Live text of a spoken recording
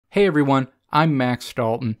Hey everyone, I'm Max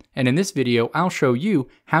Dalton, and in this video I'll show you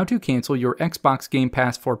how to cancel your Xbox Game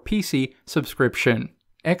Pass for PC subscription.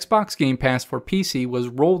 Xbox Game Pass for PC was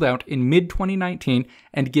rolled out in mid-2019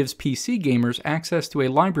 and gives PC gamers access to a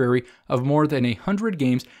library of more than 100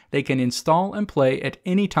 games they can install and play at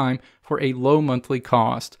any time for a low monthly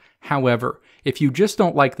cost. However, if you just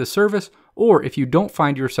don't like the service, or if you don't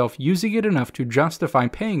find yourself using it enough to justify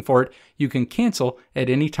paying for it, you can cancel at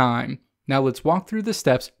any time. Now let's walk through the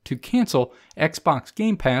steps to cancel Xbox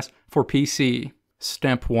Game Pass for PC.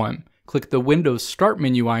 Step 1. Click the Windows Start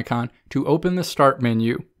menu icon to open the Start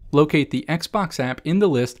menu. Locate the Xbox app in the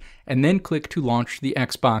list and then click to launch the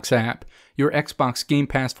Xbox app. Your Xbox Game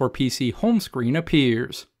Pass for PC home screen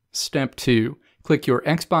appears. Step 2. Click your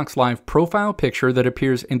Xbox Live profile picture that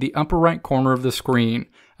appears in the upper right corner of the screen.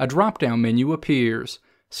 A drop-down menu appears.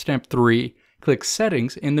 Step 3. Click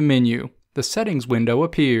Settings in the menu. The Settings window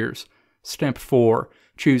appears. Step 4.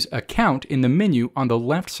 Choose Account in the menu on the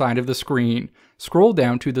left side of the screen. Scroll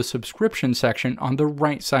down to the Subscription section on the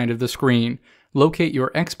right side of the screen. Locate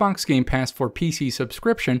your Xbox Game Pass for PC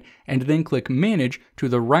subscription and then click Manage to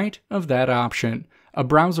the right of that option. A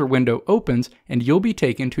browser window opens and you'll be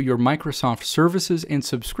taken to your Microsoft Services and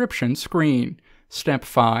Subscription screen. Step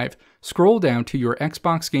 5. Scroll down to your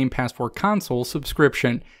Xbox Game Pass for console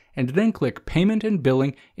subscription and then click Payment and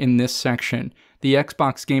Billing in this section. The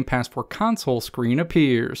Xbox Game Pass for console screen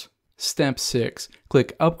appears. Step 6.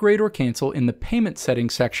 Click Upgrade or Cancel in the Payment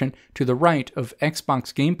Settings section to the right of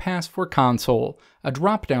Xbox Game Pass for console. A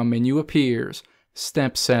drop-down menu appears.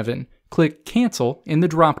 Step 7. Click Cancel in the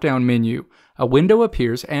drop-down menu. A window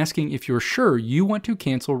appears asking if you're sure you want to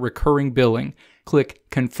cancel recurring billing. Click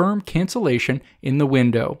Confirm Cancellation in the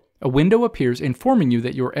window. A window appears informing you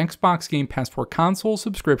that your Xbox Game Pass for console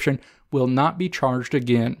subscription will not be charged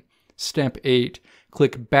again. Step 8.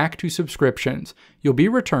 Click Back to Subscriptions. You'll be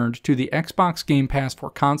returned to the Xbox Game Pass for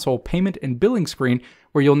console payment and billing screen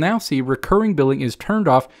where you'll now see recurring billing is turned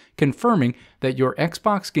off, confirming that your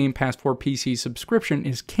Xbox Game Pass for PC subscription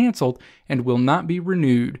is canceled and will not be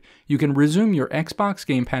renewed. You can resume your Xbox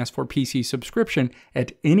Game Pass for PC subscription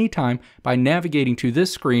at any time by navigating to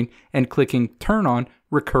this screen and clicking Turn on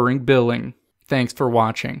Recurring Billing. Thanks for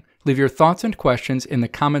watching. Leave your thoughts and questions in the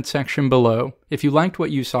comment section below. If you liked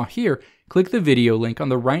what you saw here, click the video link on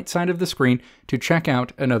the right side of the screen to check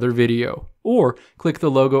out another video. Or click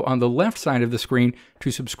the logo on the left side of the screen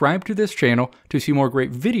to subscribe to this channel to see more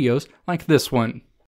great videos like this one.